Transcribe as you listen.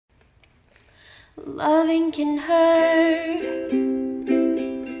Loving can hurt.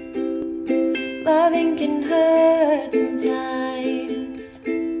 Loving can hurt sometimes,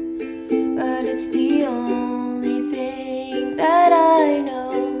 but it's the only thing that I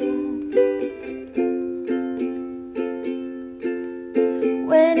know.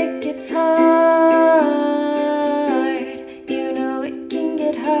 When it gets hard, you know it can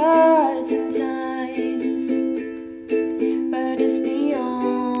get hard sometimes, but it's the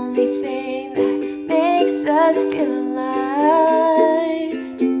only thing that makes us feel alive.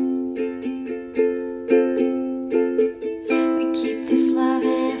 We keep this love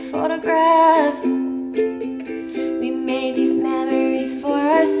in a photograph. We made these memories for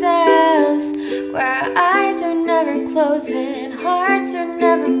ourselves, where our eyes are never closing, hearts are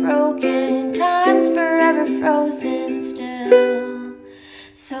never broken, time's forever frozen still.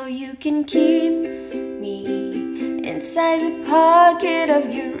 So you can keep me inside the pocket of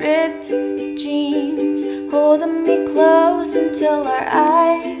your ripped jeans, holding me close until our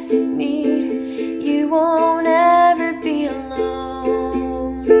eyes meet. You won't ever be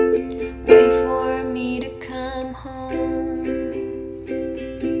alone. Wait for me to come home.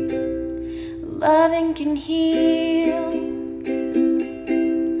 Loving can heal.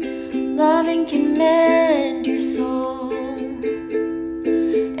 Loving can mend your soul,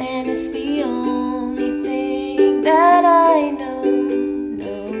 and it's the only thing that I know.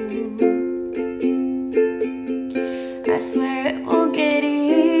 I swear it will get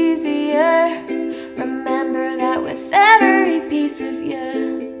easier. Remember that with every piece of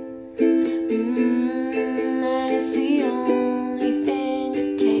you. And it's the only thing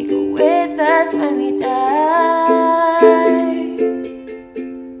to take with us when we die.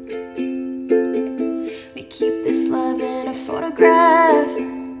 We keep this love in a photograph.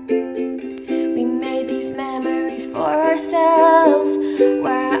 We made these memories for ourselves,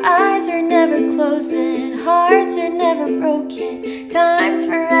 where our eyes are never closing, hearts are never broken, time's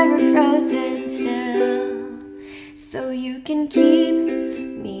forever frozen still. So you can keep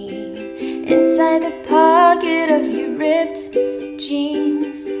me inside the pocket of your ripped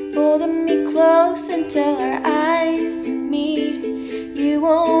jeans, holding me close until our